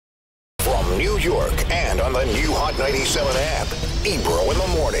New York and on the new Hot 97 app. Ebro in the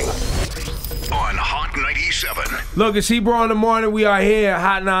morning on Hot 97. Look, it's Ebro in the morning. We are here at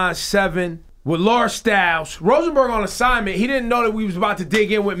Hot 97 with Laura Styles. Rosenberg on assignment. He didn't know that we was about to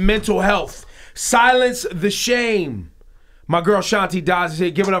dig in with mental health. Silence the shame. My girl Shanti Dawes is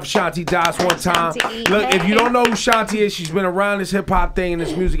here. Give it up for Shanti Dawes one time. Look, if you don't know who Shanti is, she's been around this hip-hop thing in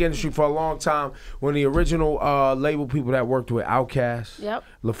this music industry for a long time. One of the original label people that worked with Outkast. Yep.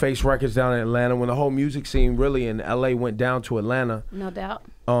 LaFace Records down in Atlanta. When the whole music scene really in L.A. went down to Atlanta. No doubt.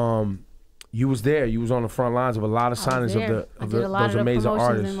 You was there. You was on the front lines of a lot of signings of those amazing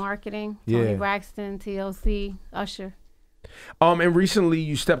artists. And marketing. Yeah. Tony Braxton, TLC, Usher. And recently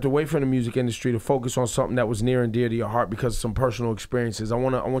you stepped away from the music industry to focus on something that was near and dear to your heart because of some personal experiences. I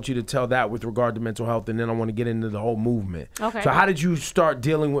want you to tell that with regard to mental health, and then I want to get into the whole movement. Okay. So how did you start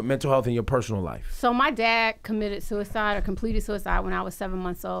dealing with mental health in your personal life? So my dad committed suicide or completed suicide when I was 7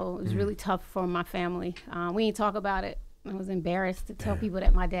 months old. It was really tough for my family. We didn't talk about it. I was embarrassed to tell people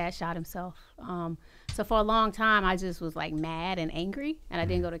that my dad shot himself. So for a long time, I just was like mad and angry, and I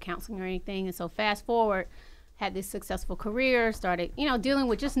didn't go to counseling or anything. And so fast forward, had this successful career, started, dealing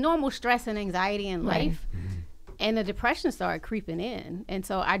with just normal stress and anxiety in life. And the depression started creeping in. And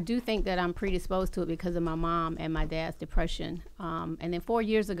so I do think that I'm predisposed to it because of my mom and my dad's depression. And then 4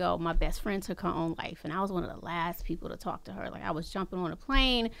 years ago, my best friend took her own life. And I was one of the last people to talk to her. Like, I was jumping on a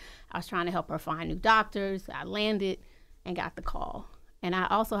plane. I was trying to help her find new doctors. I landed and got the call. And I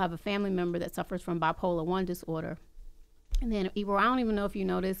also have a family member that suffers from bipolar 1 disorder. And then, Ebro, I don't even know if you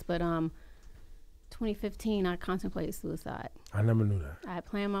know this, but 2015, I contemplated suicide. I never knew that. I had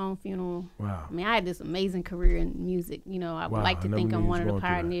planned my own funeral. Wow. I mean, I had this amazing career in music. I would like to think I'm one of the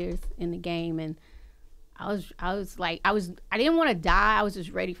pioneers in the game. And I didn't want to die. I was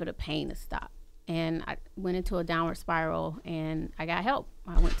just ready for the pain to stop. And I went into a downward spiral, and I got help.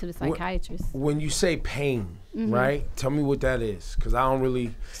 I went to the psychiatrist. When you say pain, right? Tell me what that is, because I don't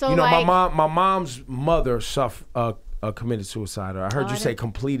really. So my mom's mother committed suicide. Or I heard you say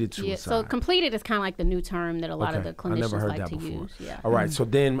completed suicide. Yeah, so completed is kind of like the new term that a lot of the clinicians like to use. Yeah. All right. So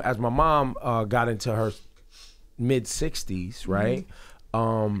then, as my mom got into her mid-60s, right,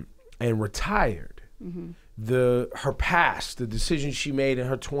 and retired. Her past, the decisions she made in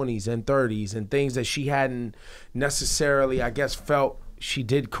her 20s and 30s, and things that she hadn't necessarily, I guess, felt she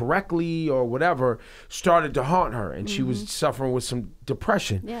did correctly or whatever, started to haunt her, and she was suffering with some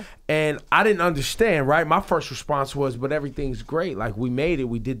depression. Yeah. And I didn't understand, right? My first response was, but everything's great. Like, we made it,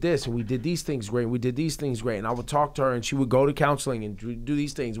 we did this, and we did these things great, and we did these things great. And I would talk to her, and she would go to counseling and do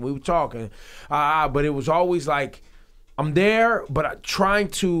these things, and we would talk, and but it was always like, I'm there, but trying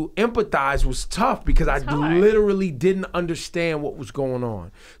to empathize was tough because I literally didn't understand what was going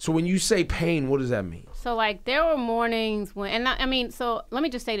on. So when you say pain, what does that mean? So like there were mornings when, so let me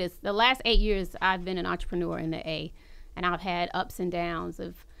just say this. The last 8 years I've been an entrepreneur in the A, and I've had ups and downs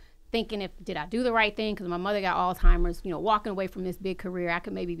of thinking did I do the right thing? Because my mother got Alzheimer's, walking away from this big career. I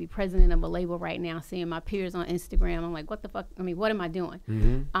could maybe be president of a label right now, seeing my peers on Instagram. I'm like, what the fuck? What am I doing?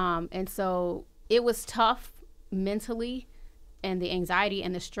 And so it was tough mentally, and the anxiety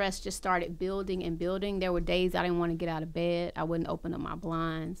and the stress just started building and building. There were days I didn't want to get out of bed. I wouldn't open up my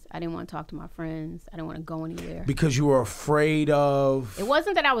blinds. I didn't want to talk to my friends. I didn't want to go anywhere. Because you were afraid of? It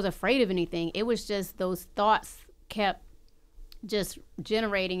wasn't that I was afraid of anything. It was just those thoughts kept just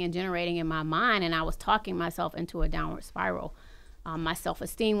generating and generating in my mind, and I was talking myself into a downward spiral. My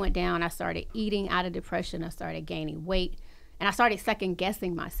self-esteem went down. I started eating out of depression. I started gaining weight. And I started second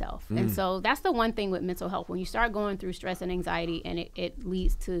guessing myself. And so that's the one thing with mental health. When you start going through stress and anxiety, and it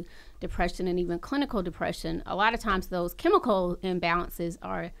leads to depression and even clinical depression, a lot of times those chemical imbalances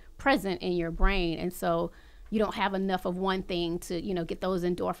are present in your brain. And so you don't have enough of one thing to, get those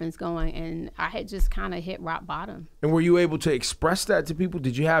endorphins going. And I had just kind of hit rock bottom. And were you able to express that to people?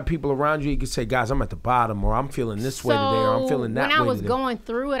 Did you have people around you could say, guys, I'm at the bottom, or I'm feeling this way today, or I'm feeling that way today? When I was today? going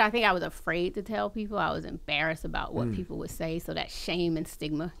through it, I think I was afraid to tell people. I was embarrassed about what people would say. So that shame and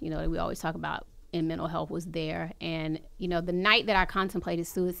stigma, that we always talk about in mental health was there. And, the night that I contemplated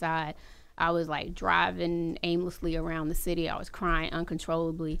suicide, I was like driving aimlessly around the city. I was crying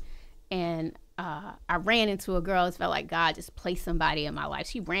uncontrollably. And I ran into a girl. It felt like God just placed somebody in my life.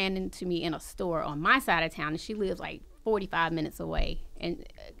 She ran into me in a store on my side of town, and she lives like 45 minutes away. And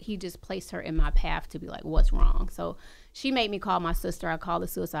he just placed her in my path to be like, what's wrong? So she made me call my sister. I called the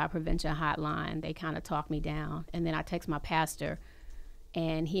suicide prevention hotline. They kind of talked me down. And then I text my pastor,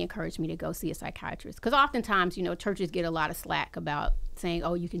 and he encouraged me to go see a psychiatrist. Because oftentimes, churches get a lot of slack about saying,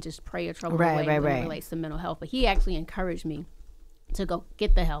 oh, you can just pray your trouble away when it relates to mental health. But he actually encouraged me to go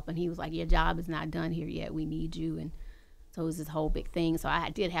get the help. And he was like, your job is not done here yet. We need you. And So it was this whole big thing. So I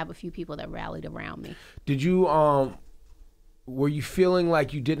did have a few people that rallied around me. Did you were you feeling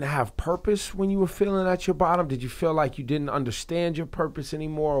like you didn't have purpose when you were feeling at your bottom? Did you feel like you didn't understand your purpose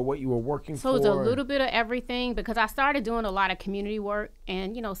anymore or what you were working for? So it was a little bit of everything, because I started doing a lot of community work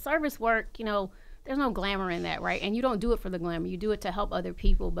and, service work, there's no glamour in that, right? And you don't do it for the glamour. You do it to help other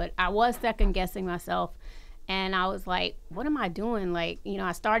people. But I was second guessing myself. And I was like, what am I doing? Like,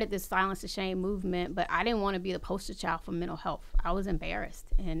 I started this Silence the Shame movement, but I didn't want to be the poster child for mental health. I was embarrassed.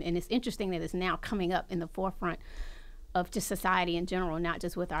 And it's interesting that it's now coming up in the forefront of just society in general, not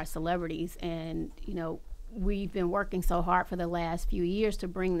just with our celebrities. And, we've been working so hard for the last few years to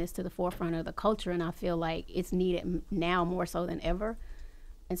bring this to the forefront of the culture. And I feel like it's needed now more so than ever.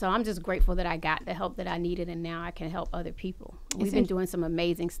 And so I'm just grateful that I got the help that I needed, and now I can help other people. We've been doing some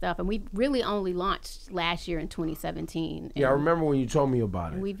amazing stuff, and we really only launched last year in 2017. Yeah, I remember when you told me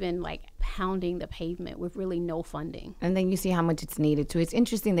about it. We've been like pounding the pavement with really no funding. And then you see how much it's needed too. It's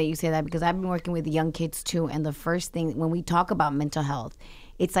interesting that you say that, because I've been working with young kids too, and the first thing when we talk about mental health,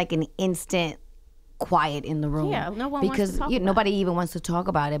 it's like an instant quiet in the room. Yeah, no one wants to talk about nobody even wants to talk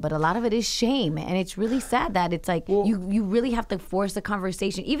about it, but a lot of it is shame, and it's really sad that it's like you really have to force a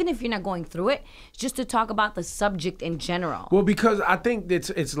conversation, even if you're not going through it, just to talk about the subject in general. Well, because I think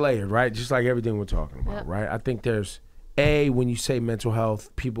it's layered, right? Just like everything we're talking about, right? I think there's when you say mental health,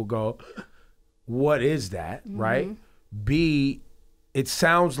 people go, what is that, right? B, it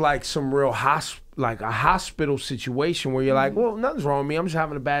sounds like some real like a hospital situation where you're like, well, nothing's wrong with me, I'm just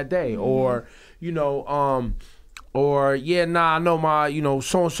having a bad day. Or I know my,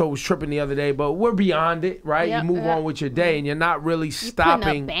 so-and-so was tripping the other day, but we're beyond it, right? Yep, you move on with your day, and you're not really stopping.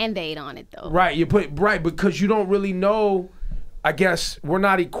 Putting a Band-Aid on it, though. Right, because you don't really know, I guess, we're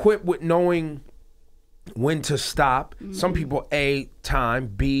not equipped with knowing when to stop. Some people, A, time,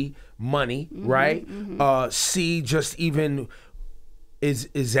 B, money, right? C, just even...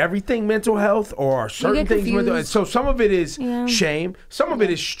 Is everything mental health, or are certain things mental health? So some of it is shame. Some of it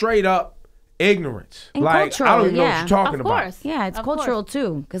is straight up ignorance. And like, cultural, I don't even know what you're talking Of about. course. Yeah, it's cultural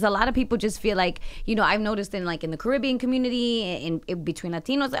too, because a lot of people just feel like, I've noticed in the Caribbean community, in between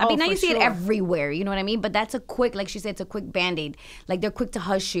Latinos. I mean, now you see it everywhere. You know what I mean? But that's a quick, like she said, it's a quick Band-Aid. Like, they're quick to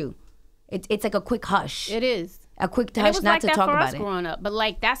hush you. It's like a quick hush. It is. A quick touch, not to talk about it. It was like that for us growing up.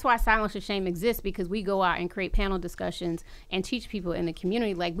 But that's why Silence the Shame exists, because we go out and create panel discussions and teach people in the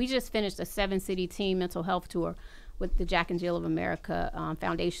community. Like, we just finished a 7-city teen mental health tour with the Jack and Jill of America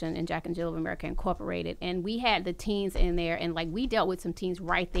Foundation and Jack and Jill of America Incorporated. And we had the teens in there, and we dealt with some teens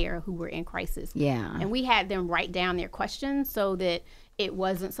right there who were in crisis. Yeah. And we had them write down their questions so that it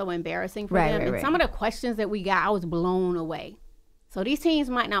wasn't so embarrassing for them. And some of the questions that we got, I was blown away. So these teens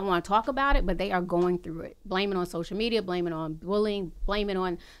might not want to talk about it, but they are going through it. Blame it on social media, blame it on bullying, blame it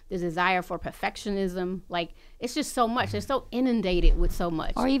on the desire for perfectionism. Like, it's just so much. They're so inundated with so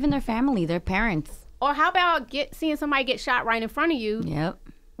much. Or even their family, their parents. Or how about seeing somebody get shot right in front of you? Yep.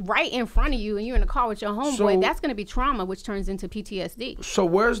 Right in front of you, and you're in the car with your homeboy. That's going to be trauma, which turns into PTSD. So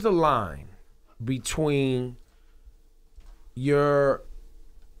where's the line between you're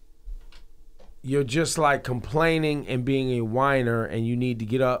just like complaining and being a whiner, and you need to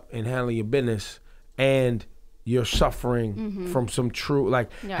get up and handle your business, and you're suffering from some true,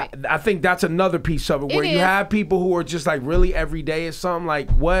 I think that's another piece of it, where you have people who are just like really every day or something,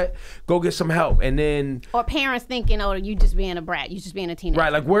 like, what? Go get some help. And then... Or parents thinking, oh, you just being a brat, you just being a teenager.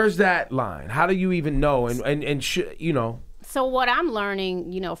 Right, like, where's that line? How do you even know? And So what I'm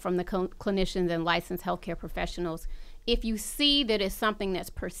learning, from the clinicians and licensed healthcare professionals, if you see that it's something that's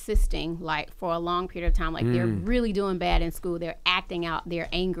persisting, like for a long period of time, like they're really doing bad in school, they're acting out, they're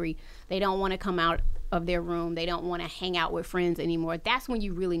angry, they don't want to come out of their room, they don't want to hang out with friends anymore, that's when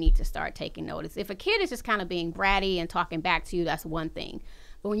you really need to start taking notice. If a kid is just kind of being bratty and talking back to you, that's one thing.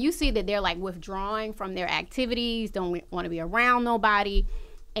 But when you see that they're like withdrawing from their activities, don't want to be around nobody,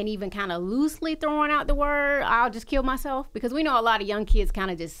 and even kind of loosely throwing out the word, I'll just kill myself. Because we know a lot of young kids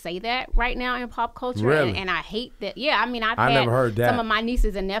kind of just say that right now in pop culture. Really? And I hate that. Yeah, I mean, I've never heard that. Some of my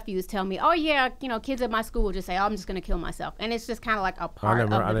nieces and nephews tell me, oh yeah, kids at my school will just say, oh, I'm just going to kill myself. And it's just kind of like a part of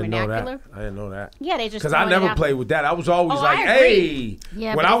the vernacular. I didn't know that. Yeah, they just... Because I never played with that. I was always hey.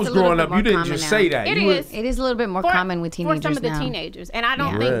 Yeah, when I was growing up, you didn't just say that. It is. It is a little bit more common with teenagers now. For some of the teenagers. And I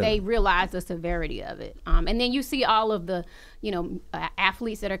don't think they realize the severity of it. And then you see all of the...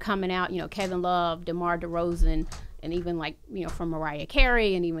 athletes that are coming out, Kevin Love, DeMar DeRozan, and even from Mariah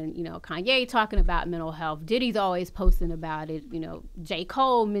Carey, and even, Kanye talking about mental health. Diddy's always posting about it. J.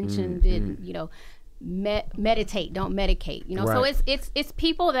 Cole mentioned it, meditate, don't medicate, Right. So it's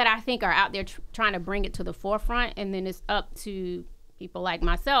people that I think are out there trying to bring it to the forefront, and then it's up to people like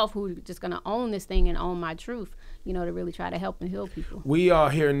myself who are just going to own this thing and own my truth, you know, to really try to help and heal people. We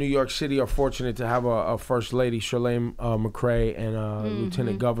here in New York City are fortunate to have a First Lady, Charlene McCray, and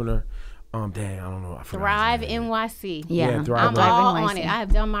Lieutenant Governor. Dang, I don't know. I Thrive NYC. Yeah, Thrive I'm all on it. I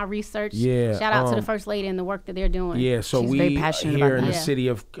have done my research. Yeah, shout out to the First Lady and the work that they're doing. Yeah, so She's we very passionate here about in that. the city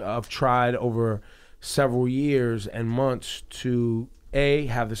have tried over several years and months to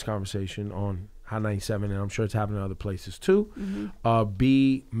have this conversation on Hot 97, and I'm sure it's happening in other places too.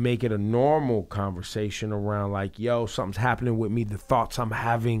 B, make it a normal conversation around like, yo, something's happening with me. The thoughts I'm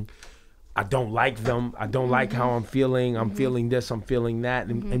having, I don't like them. I don't like how I'm feeling. I'm feeling this. I'm feeling that.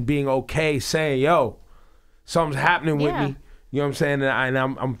 And being okay saying, yo, something's happening with me. You know what I'm saying? And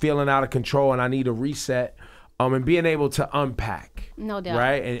I'm feeling out of control and I need a reset. And being able to unpack. No doubt.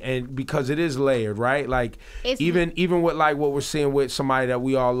 Right? And because it is layered, right? Like even with like what we're seeing with somebody that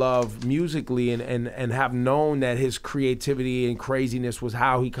we all love musically and have known that his creativity and craziness was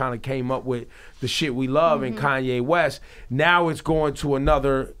how he kind of came up with the shit we love in Kanye West. Now it's going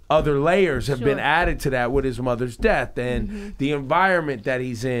to other layers have been added to that with his mother's death and the environment that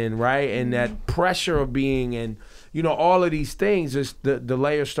he's in, right? And that pressure of being and you know, all of these things, is the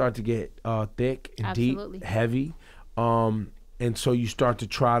layers start to get thick and deep, heavy. And so you start to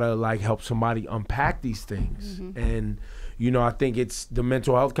try to like help somebody unpack these things. And, you know, I think it's the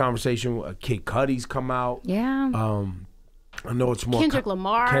mental health conversation. Kid Cudi's come out. Yeah. I know it's more Kendrick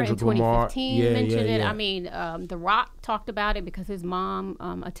Lamar in 2015 mentioned it. Yeah. I mean, The Rock talked about it because his mom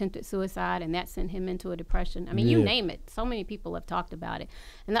attempted suicide, and that sent him into a depression. I mean, you name it. So many people have talked about it.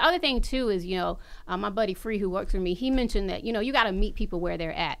 And the other thing, too, is, you know, my buddy Free, who works with me, he mentioned that, you know, you got to meet people where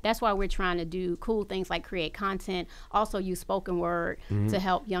they're at. That's why we're trying to do cool things like create content, also use spoken word to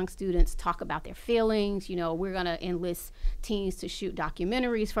help young students talk about their feelings. You know, we're going to enlist teens to shoot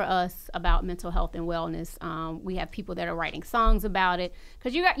documentaries for us about mental health and wellness. We have people that are writing songs about it,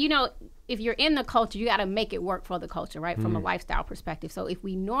 because you know, if you're in the culture, you got to make it work for the culture, right? From a lifestyle perspective. So if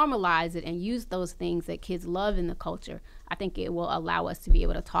we normalize it and use those things that kids love in the culture, I think it will allow us to be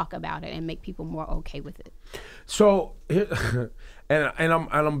able to talk about it and make people more okay with it. So, and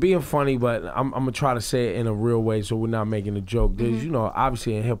I'm being funny, but I'm gonna try to say it in a real way, so we're not making a joke. There's, you know,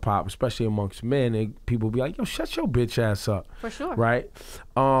 obviously in hip hop, especially amongst men, people be like, "Yo, shut your bitch ass up." For sure. Right.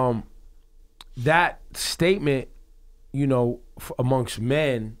 That statement, you know, amongst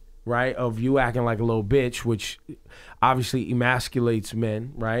men, right, of you acting like a little bitch, which obviously emasculates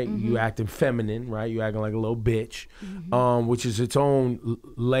men, right? You acting feminine, right? You acting like a little bitch, which is its own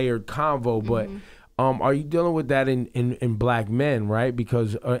layered convo. But are you dealing with that in black men, right?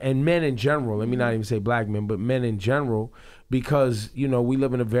 Because and men in general. Let me not even say black men, but men in general, because you know we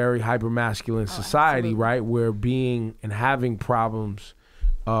live in a very hyper-masculine society, right? Where being and having problems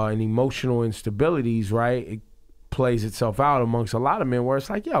and emotional instabilities, right? It plays itself out amongst a lot of men where it's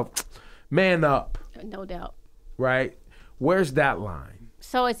like, yo, man up. No doubt. Right? Where's that line?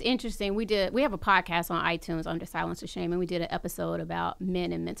 So it's interesting. We have a podcast on iTunes under Silence or Shame, and we did an episode about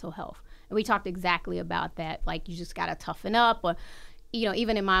men and mental health. And we talked exactly about that. Like, you just got to toughen up. Or, you know,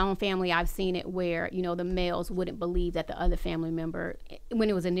 even in my own family, I've seen it where, you know, the males wouldn't believe that the other family member, when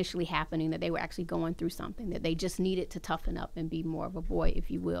it was initially happening, that they were actually going through something, that they just needed to toughen up and be more of a boy, if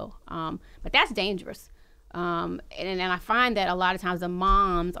you will. But that's dangerous. And I find that a lot of times the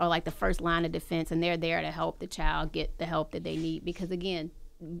moms are like the first line of defense, and they're there to help the child get the help that they need. Because again,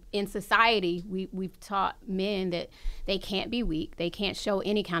 in society, we've taught men that they can't be weak, they can't show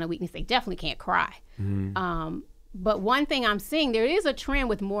any kind of weakness, they definitely can't cry. But one thing I'm seeing, there is a trend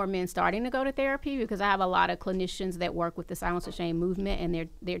with more men starting to go to therapy, because I have a lot of clinicians that work with the Silence or Shame movement, and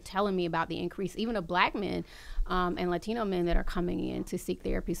they're telling me about the increase, even of black men and Latino men that are coming in to seek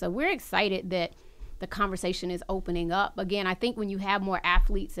therapy. So we're excited that the conversation is opening up. Again, I think when you have more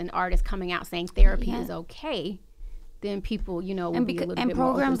athletes and artists coming out saying therapy is okay, then people, you know, will be a little bit more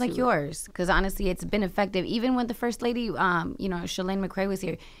open to it. And programs like yours, because honestly, it's been effective. Even when the First Lady, you know, Charlene McCray was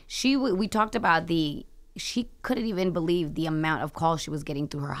here, we talked about she couldn't even believe the amount of calls she was getting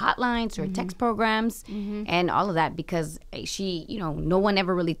through her hotlines, her text programs, and all of that, because she, you know, no one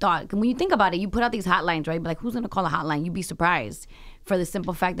ever really thought. When you think about it, you put out these hotlines, right? But like, who's going to call a hotline? You'd be surprised, for the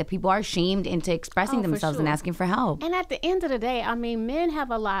simple fact that people are shamed into expressing themselves and asking for help. And at the end of the day, I mean, men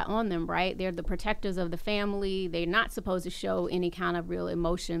have a lot on them, right? They're the protectors of the family. They're not supposed to show any kind of real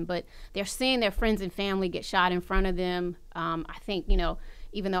emotion, but they're seeing their friends and family get shot in front of them. I think, you know,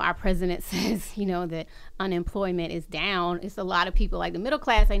 even though our president says, you know, that unemployment is down, it's a lot of people, like the middle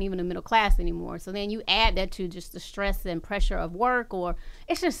class ain't even the middle class anymore. So then you add that to just the stress and pressure of work, or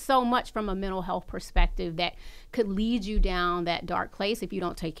it's just so much from a mental health perspective that could lead you down that dark place if you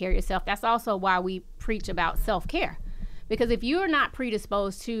don't take care of yourself. That's also why we preach about self-care, Because if you're not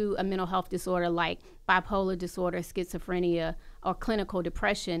predisposed to a mental health disorder like bipolar disorder, schizophrenia, or clinical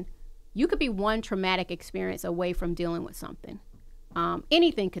depression, you could be one traumatic experience away from dealing with something.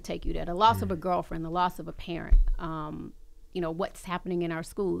 Anything could take you there. The loss of a girlfriend, the loss of a parent, what's happening in our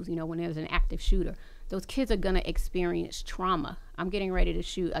schools, when there's an active shooter. Those kids are going to experience trauma. I'm getting ready to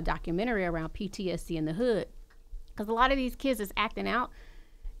shoot a documentary around PTSD in the hood. Because a lot of these kids is acting out,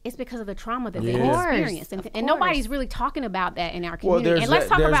 it's because of the trauma that they've experienced. And nobody's really talking about that in our community. Well, and let's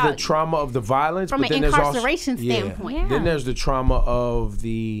talk about the trauma of the violence. From but an then incarceration standpoint. Yeah. Then there's the trauma of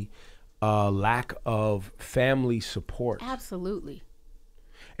the lack of family support. Absolutely.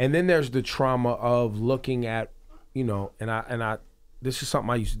 And then there's the trauma of looking at, and I this is something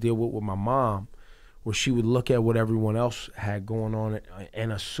I used to deal with my mom, where she would look at what everyone else had going on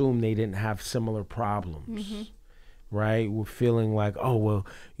and assume they didn't have similar problems. Mm-hmm. Right? We're feeling like, oh, well,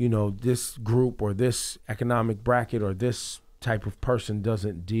 this group or this economic bracket or this type of person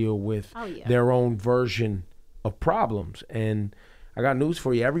doesn't deal with their own version of problems. And I got news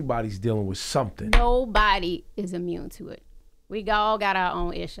for you. Everybody's dealing with something. Nobody is immune to it. We all got our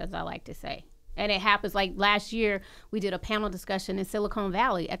own issues, I like to say. And it happens like last year, we did a panel discussion in Silicon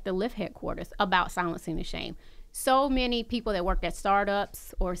Valley at the Lyft headquarters about silencing the shame. So many people that worked at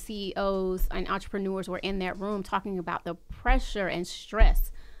startups or CEOs and entrepreneurs were in that room talking about the pressure and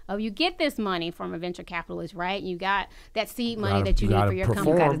stress of you get this money from a venture capitalist, right? You got that seed money that you need for your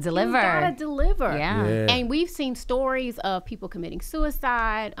company. You got to deliver. You got to deliver. Yeah. And we've seen stories of people committing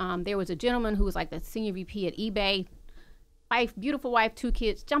suicide. There was a gentleman who was like the senior VP at eBay. Wife, beautiful wife, 2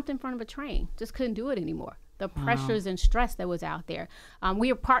 kids, jumped in front of a train. Just couldn't do it anymore. The pressures and stress that was out there.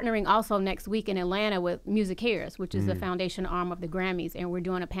 We are partnering also next week in Atlanta with Music Cares, which is the foundation arm of the Grammys, and we're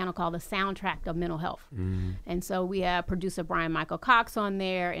doing a panel called The Soundtrack of Mental Health. And so we have producer Brian Michael Cox on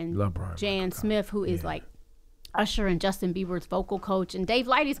there, and Jan Smith, who is like Usher and Justin Bieber's vocal coach, and Dave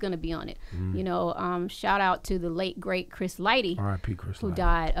Lighty's going to be on it. Shout out to the late, great Chris Lighty, R.I.P. Chris who Lighty.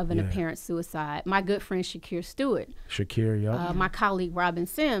 died of an apparent suicide. My good friend Shakir Stewart. My colleague Robin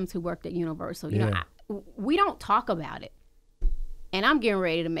Sims, who worked at Universal. We don't talk about it. And I'm getting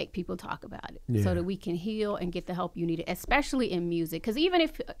ready to make people talk about it so that we can heal and get the help you need, especially in music. Because even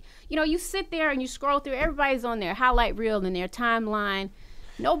if, you sit there and you scroll through, everybody's on their highlight reel and their timeline.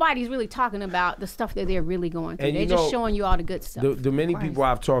 Nobody's really talking about the stuff that they're really going through. They're just showing you all the good stuff. The many people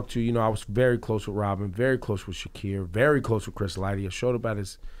I've talked to, I was very close with Robin, very close with Shakir, very close with Chris Lighty. I showed up at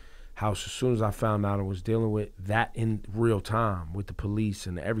his house as soon as I found out I was dealing with that in real time with the police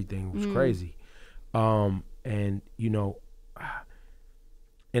and everything. It was crazy. In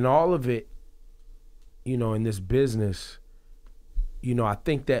all of it, in this business, I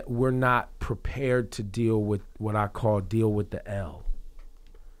think that we're not prepared to deal with what I call deal with the L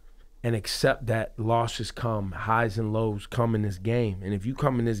and accept that losses come, highs and lows come in this game. And if you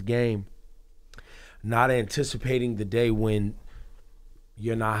come in this game not anticipating the day when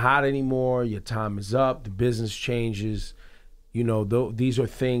you're not hot anymore, your time is up, the business changes, these are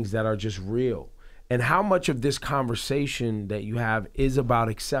things that are just real. And how much of this conversation that you have is about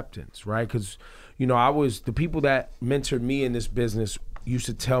acceptance, right? Because, the people that mentored me in this business used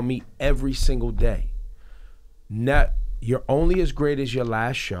to tell me every single day, you're only as great as your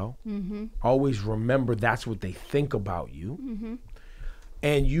last show. Mm-hmm. Always remember that's what they think about you. Mm-hmm.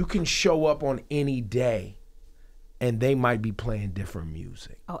 And you can show up on any day and they might be playing different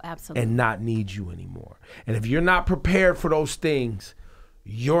music. Oh, absolutely. And not need you anymore. And if you're not prepared for those things,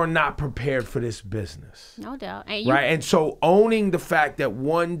 you're not prepared for this business. No doubt. Right? And so owning the fact that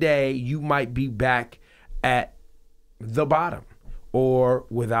one day you might be back at the bottom or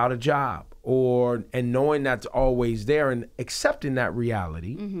without a job and knowing that's always there and accepting that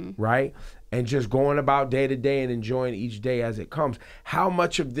reality, right? And just going about day to day and enjoying each day as it comes. How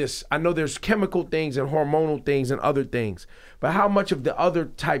much of this, I know there's chemical things and hormonal things and other things, but how much of the other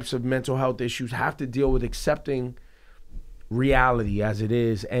types of mental health issues have to deal with accepting reality as it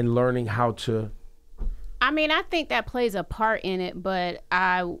is and learning how to I think that plays a part in it, but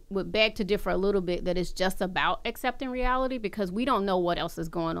I would beg to differ a little bit that it's just about accepting reality because we don't know what else is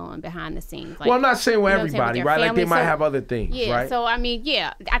going on behind the scenes. Well, I'm not saying with everybody, right? Like they might have other things, right? So, I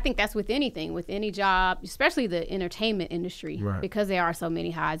think that's with anything, with any job, especially the entertainment industry, because there are so many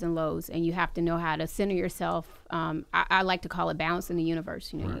highs and lows, and you have to know how to center yourself. I like to call it balance in the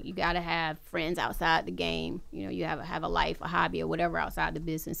universe. You got to have friends outside the game. You have a life, a hobby, or whatever outside the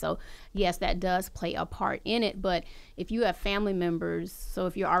business. So, yes, that does play a part in it, but if you have family members, so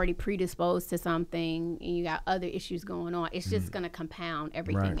if you're already predisposed to something and you got other issues going on, it's just going to compound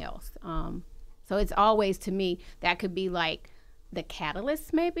everything else. So it's always, to me, that could be like the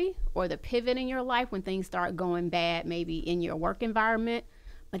catalyst maybe, or the pivot in your life when things start going bad, maybe in your work environment,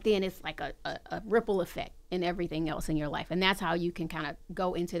 but then it's like a ripple effect in everything else in your life. And that's how you can kind of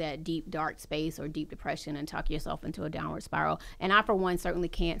go into that deep, dark space or deep depression and talk yourself into a downward spiral. And I, for one, certainly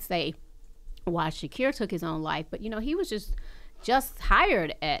can't say why Shakir took his own life, but, you know, he was just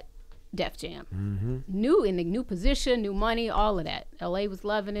hired at Def Jam. New in the new position, new money, all of that. LA was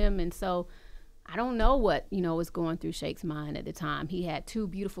loving him. And so I don't know what, you know, was going through Shake's mind at the time. He had 2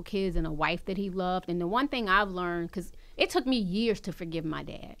 beautiful kids and a wife that he loved. And the one thing I've learned, because it took me years to forgive my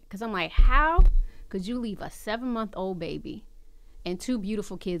dad, because I'm like, how could you leave a 7-month-old baby and 2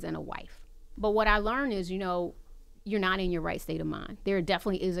 beautiful kids and a wife? But what I learned is, you know, you're not in your right state of mind. There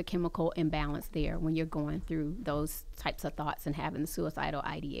definitely is a chemical imbalance there when you're going through those types of thoughts and having the suicidal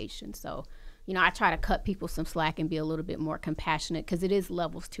ideation. So, you know, I try to cut people some slack and be a little bit more compassionate, because it is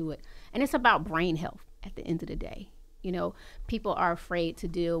levels to it. And it's about brain health at the end of the day. You know, people are afraid to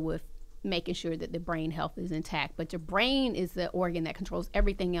deal with making sure that the brain health is intact, but your brain is the organ that controls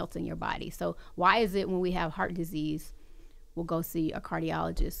everything else in your body. So why is it when we have heart disease, we'll go see a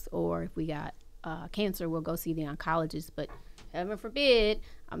cardiologist, or if we got cancer, we'll go see the oncologist, but heaven forbid,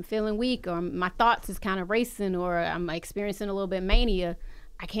 I'm feeling weak, or my thoughts is kind of racing, or I'm experiencing a little bit mania,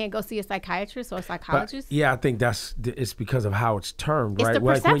 I can't go see a psychiatrist or a psychologist? But, yeah, I think it's because of how it's termed, it's right? The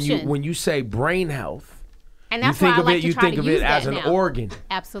perception. Like when you say brain health, and that's why I like to try to use that now. You think of it as an organ.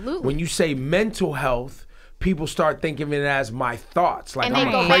 Absolutely. When you say mental health, people start thinking of it as my thoughts. Like, and I'm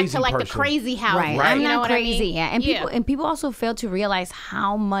they go a crazy back to like person. the crazy house. Right. Right. I'm You know not what crazy. I mean? Yeah. And people also fail to realize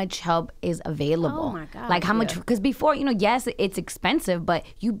how much help is available. Oh my God. Like how much, Yeah. because before, you know, yes, it's expensive, but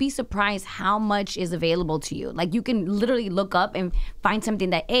you'd be surprised how much is available to you. Like you can literally look up and find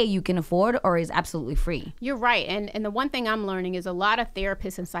something that A, you can afford, or is absolutely free. You're right. And the one thing I'm learning is a lot of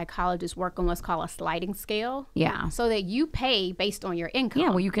therapists and psychologists work on what's called a sliding scale. Yeah. So that you pay based on your income. Yeah,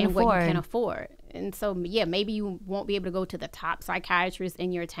 what you can and afford. what you can afford. And so, yeah, maybe you won't be able to go to the top psychiatrist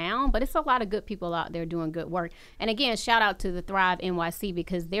in your town, but it's a lot of good people out there doing good work. And again, shout out to the Thrive NYC,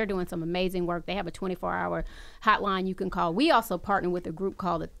 because they're doing some amazing work. They have a 24-hour hotline you can call. We also partner with a group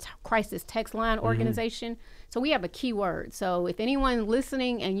called the Crisis Text Line Organization. So we have a keyword. So if anyone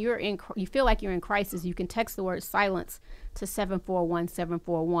listening and you feel like you're in crisis, you can text the word silence to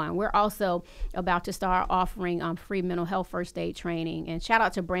 741-741. We're also about to start offering free mental health first aid training. And shout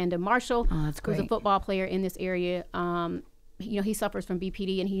out to Brandon Marshall, who's a football player in this area. You know, he suffers from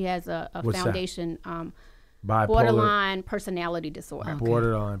BPD, and he has a foundation, borderline personality disorder. Okay.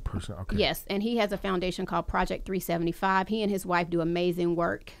 Borderline personality. Okay. Yes, and he has a foundation called Project 375. He and his wife do amazing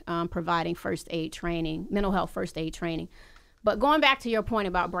work providing first aid training, mental health first aid training. But going back to your point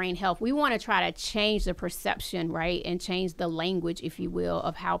about brain health, we want to try to change the perception, right, and change the language, if you will,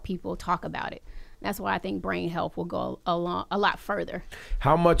 of how people talk about it. That's why I think brain health will go a lot further.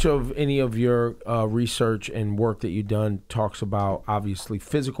 How much of any of your research and work that you've done talks about, obviously,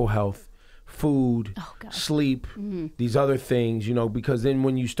 physical health, food, sleep, these other things, you know, because then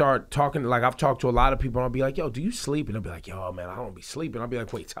when you start talking, like I've talked to a lot of people, and I'll be like, yo, do you sleep? And they'll be like, yo, man, I don't be sleeping. I'll be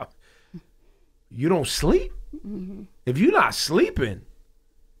like, wait, you don't sleep? If you're not sleeping,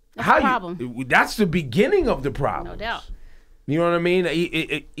 that's the problem. That's the beginning of the problem. No doubt. You know what I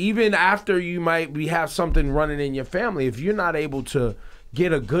mean? Even after you might have something running in your family, if you're not able to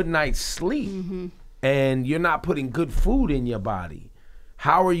get a good night's sleep and you're not putting good food in your body,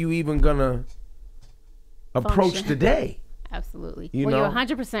 how are you even gonna approach the day? Absolutely. You're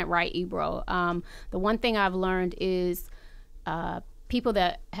 100% right, Ebro. The one thing I've learned is people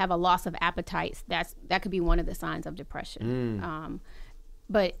that have a loss of appetites, that could be one of the signs of depression.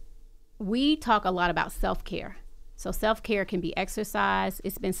 But we talk a lot about self-care. So self-care can be exercise.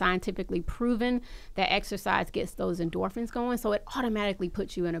 It's been scientifically proven that exercise gets those endorphins going, so it automatically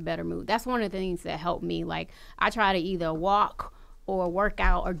puts you in a better mood. That's one of the things that helped me. Like, I try to either walk or work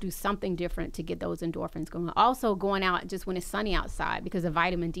out or do something different to get those endorphins going. Also, going out just when it's sunny outside, because the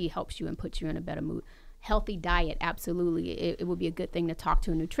vitamin D helps you and puts you in a better mood. Healthy diet, absolutely. It would be a good thing to talk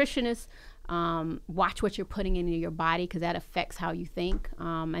to a nutritionist. Watch what you're putting into your body, because that affects how you think.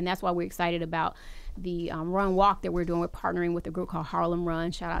 And that's why we're excited about the run walk that we're doing. We're partnering with a group called Harlem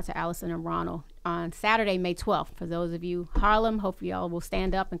Run. Shout out to Allison and Ronald. On Saturday, May 12th. For those of you, Harlem, hopefully y'all will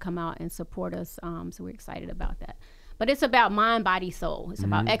stand up and come out and support us. So we're excited about that. But it's about mind, body, soul. It's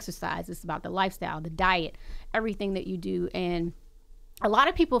about exercise. It's about the lifestyle, the diet, everything that you do. And a lot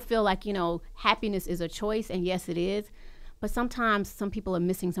of people feel like, you know, happiness is a choice, and yes, it is. But sometimes some people are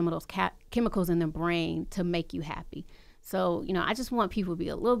missing some of those chemicals in their brain to make you happy. So, you know, I just want people to be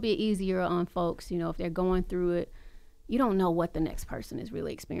a little bit easier on folks. You know, if they're going through it, you don't know what the next person is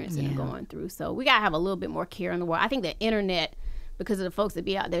really experiencing and going through. So we got to have a little bit more care in the world. I think the internet because of the folks that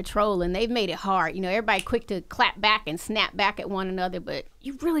be out there trolling. They've made it hard. You know, everybody quick to clap back and snap back at one another, but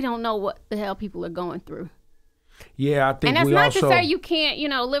you really don't know what the hell people are going through. Yeah, I think and that's not to say you can't, you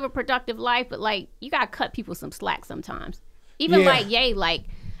know, live a productive life, but like you gotta cut people some slack sometimes. Even like Ye, like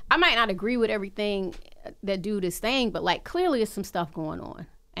I might not agree with everything that dude is saying, but like clearly there's some stuff going on,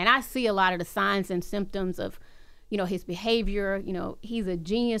 and I see a lot of the signs and symptoms of, you know, his behavior. You know, he's a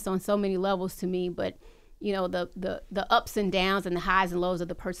genius on so many levels to me, but you know, the ups and downs and the highs and lows of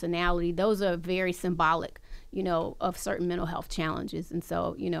the personality, those are very symbolic, you know, of certain mental health challenges. And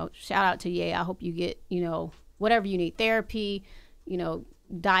so, you know, shout out to Ye. I hope you get, you know, whatever you need, therapy, you know,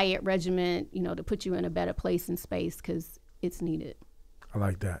 diet regimen, you know, to put you in a better place and space, because it's needed. I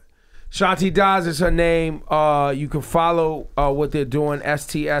like that. Shanti Das is her name. You can follow what they're doing,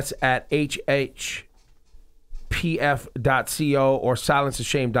 STS at HHPF.co or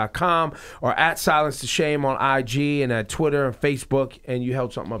silencetheshame.com or at silencetheshame on IG and at Twitter and Facebook. And you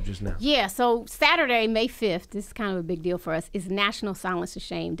held something up just now. Yeah, so Saturday, May 5th, this is kind of a big deal for us, is National Silence the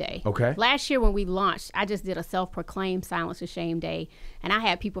Shame Day. Okay. Last year when we launched, I just did a self-proclaimed Silence the Shame Day, and I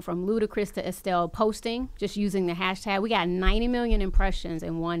had people from Ludacris to Estelle posting, just using the hashtag. We got 90 million impressions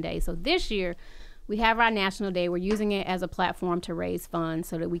in one day. So this year, we have our National Day. We're using it as a platform to raise funds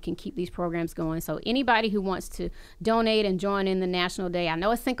so that we can keep these programs going. So anybody who wants to donate and join in the National Day, I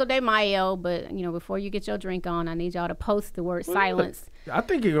know it's Cinco de Mayo, but you know, before you get your drink on, I need y'all to post the word silence. I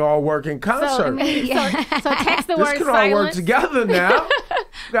think it can all work in concert. So text the word silence. This can all work together now.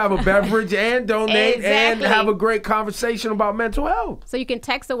 You have a beverage and donate and have a great conversation about mental health. So you can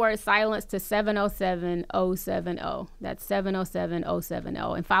text the word silence to 707-070. That's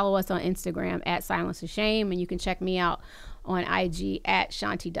 707-070. And follow us on Instagram at Silence the Shame. And you can check me out on IG at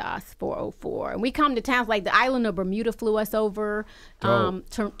Shanti Das 404. And we come to towns like the island of Bermuda flew us over.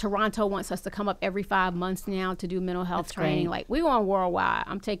 Toronto wants us to come up every 5 months now to do mental health training. Like, we're going worldwide.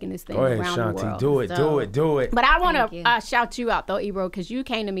 I'm taking this thing around Shanti, the world. Do it. But I want to shout you out, though, Ebro, because you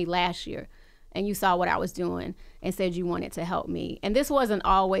came to me last year and you saw what I was doing and said you wanted to help me. And this wasn't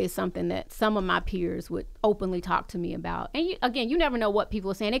always something that some of my peers would openly talk to me about. And you never know what people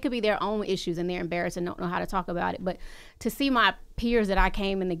are saying. It could be their own issues and they're embarrassed and don't know how to talk about it. But to see my peers that I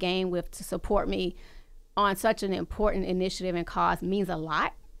came in the game with to support me on such an important initiative and cause means a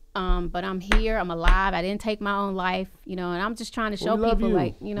lot. But I'm here, I'm alive. I didn't take my own life, you know, and I'm just trying to show people,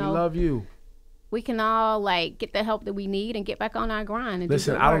 like, you know, we love you. We can all like get the help that we need and get back on our grind. And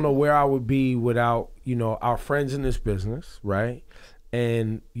listen, I don't know where I would be without, you know, our friends in this business, right?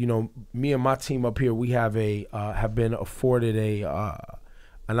 And you know, me and my team up here, we have been afforded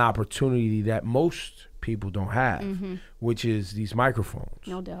an opportunity that most people don't have, which is these microphones.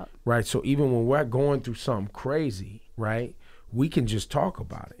 No doubt. Right. So even when we're going through something crazy, right, we can just talk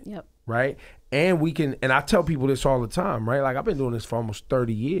about it. Yep. Right. And we can, and I tell people this all the time, right? Like, I've been doing this for almost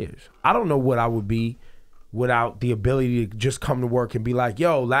 30 years. I don't know what I would be without the ability to just come to work and be like,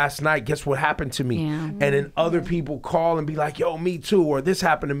 yo, last night, guess what happened to me? Yeah. And then other people call and be like, yo, me too, or this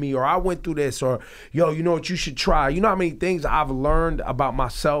happened to me, or I went through this, or yo, you know what, you should try. You know how many things I've learned about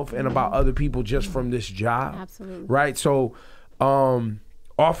myself and about other people just from this job? Absolutely. Right? So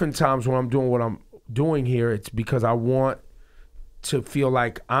oftentimes when I'm doing what I'm doing here, it's because I want to feel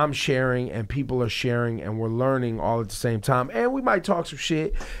like I'm sharing and people are sharing and we're learning all at the same time. And we might talk some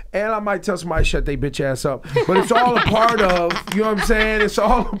shit and I might tell somebody shut their bitch ass up. But it's all a part of, you know what I'm saying? It's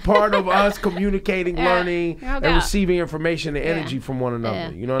all a part of us communicating, learning, and receiving information and energy from one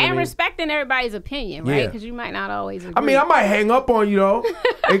another. You know what I mean? And respecting everybody's opinion, right? Because you might not always agree. I mean, I might hang up on you though.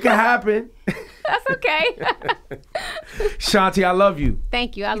 It can happen. That's okay. Shanti, I love you.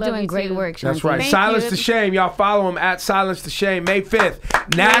 Thank you. I love you. You're doing great work, Shanti. That's right. Silence the Shame. Y'all follow him at Silence the Shame. May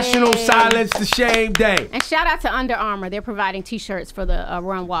 5th, National Silence the Shame Day. And shout out to Under Armour. They're providing T-shirts for the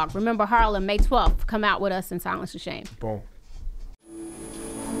Run Walk. Remember Harlem, May 12th. Come out with us and Silence the Shame. Boom.